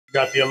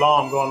Got the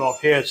alarm going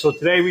off here. So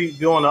today we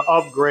doing an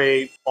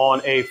upgrade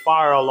on a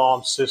fire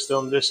alarm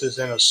system. This is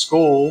in a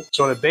school.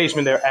 So in the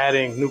basement, they're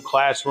adding new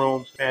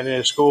classrooms and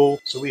in a school.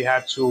 So we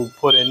had to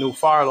put in new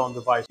fire alarm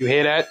device. You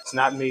hear that? It's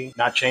not me,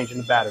 not changing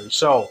the battery.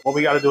 So what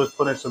we got to do is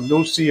put in some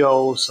new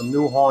COs, some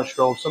new horn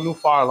strobes, some new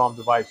fire alarm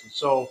devices.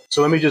 So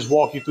let me just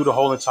walk you through the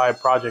whole entire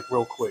project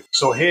real quick.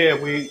 So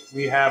here we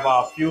have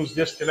our fuse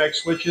disconnect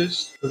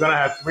switches. We're going to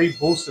have 3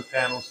 booster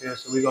panels here.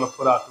 So we're going to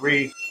put our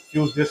 3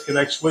 fuse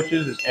disconnect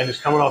switches, and it's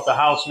coming off the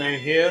house main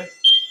here.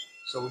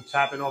 So we're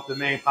tapping off the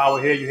main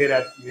power here. You hear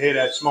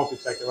that smoke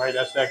detector, right?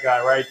 That's that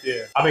guy right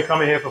there. I've been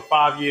coming here for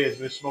 5 years,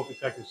 and this smoke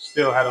detector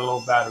still had a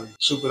low battery.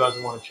 Super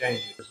doesn't want to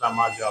change it. It's not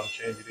my job to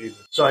change it either.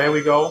 So here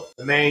we go.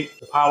 The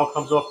power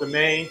comes off the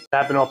main.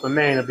 Tapping off the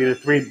main, it'll be the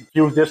 3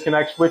 fuse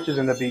disconnect switches,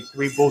 and there'll be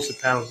 3 booster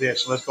panels there.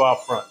 So let's go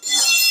out front.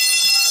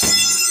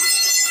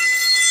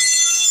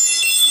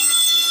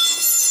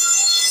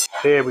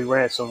 Here we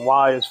ran some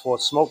wires for a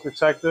smoke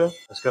detector.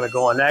 It's going to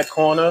go in that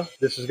corner.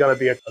 This is going to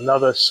be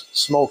another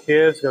smoke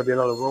here. It's going to be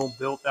another room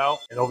built out.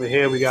 And over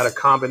here we got a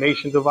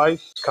combination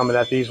device. It's coming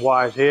at these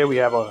wires here. We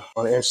have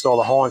going to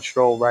install a horn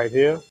strobe right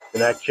here.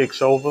 And that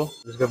kicks over.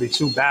 There's going to be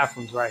 2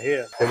 bathrooms right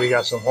here. Then we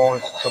got some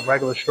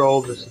regular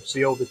strobes and some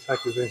CO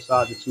detectors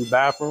inside the 2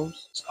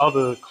 bathrooms. This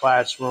other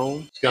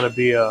classroom, it's going to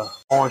be a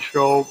horn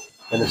strobe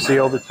and a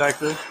CO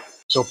detector.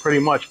 So pretty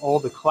much all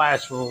the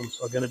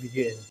classrooms are going to be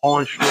getting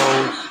horn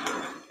strobes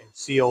and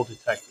CO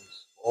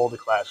detectors, all the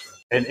classrooms.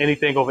 And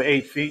anything over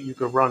 8 feet, you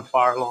can run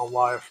fire alarm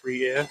wire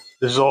free air.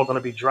 This is all going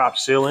to be drop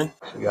ceiling.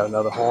 So we got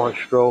another horn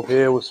strobe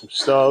here with some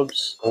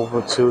stubs.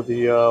 Over to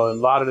the, a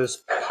lot of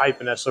this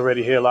piping that's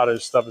already here, a lot of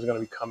this stuff is going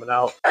to be coming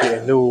out.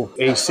 Getting new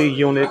AC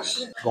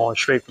units going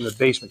straight from the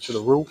basement to the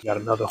roof. Got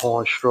another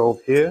horn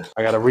strobe here.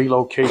 I got to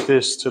relocate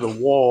this to the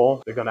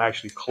wall. They're going to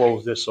actually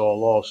close this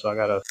all off, so I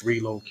got to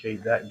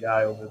relocate that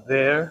guy over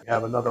there. We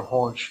have another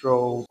horn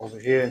strobe over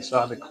here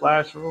inside the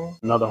classroom.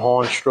 Another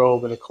horn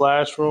strobe in the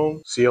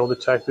classroom. CO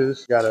detectors.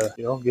 Gotta,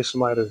 get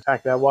somebody to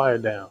tack that wire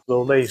down. A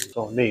little lazy. It's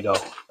on me though.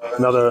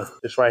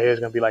 This right here is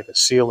gonna be like a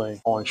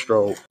ceiling horn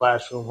strobe.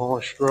 Classroom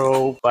horn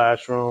strobe.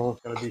 Classroom.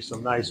 Gonna be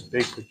some nice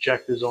big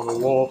projectors on the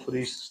wall for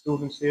these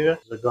students here.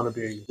 There's gonna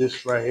be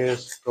this right here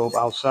strobe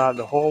outside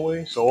the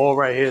hallway. So all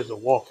right here is a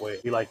walkway.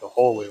 Be like the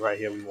hallway right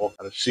here. We walk.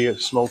 Got a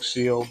smoke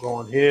seal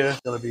going here.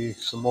 Gonna be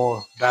some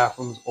more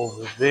bathrooms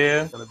over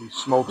there. Gonna be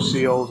smoke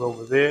seals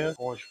over there.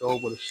 Horn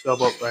strobe with a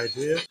stub up right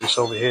here. This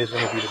over here is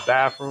gonna be the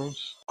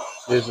bathrooms.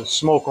 There's a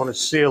smoke on the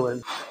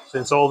ceiling.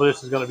 Since all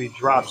this is going to be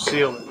drop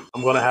ceiling,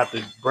 I'm going to have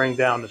to bring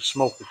down the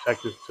smoke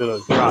detector to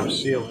the drop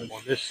ceiling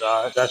on this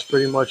side. That's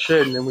pretty much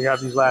it. And then we have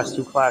these last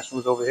 2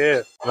 classrooms over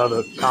here.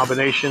 Another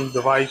combination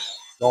device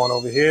going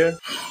over here.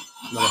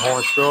 Another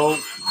horn strobe.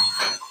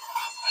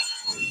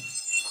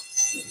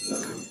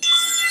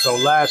 So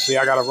lastly,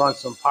 I got to run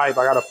some pipe.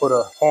 I got to put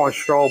a horn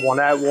strobe on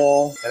that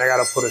wall, and I got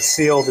to put a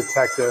seal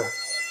detector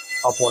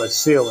up on the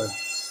ceiling.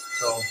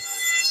 So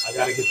I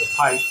got to get the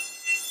pipe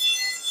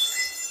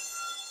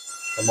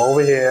from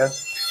over here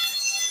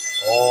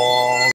all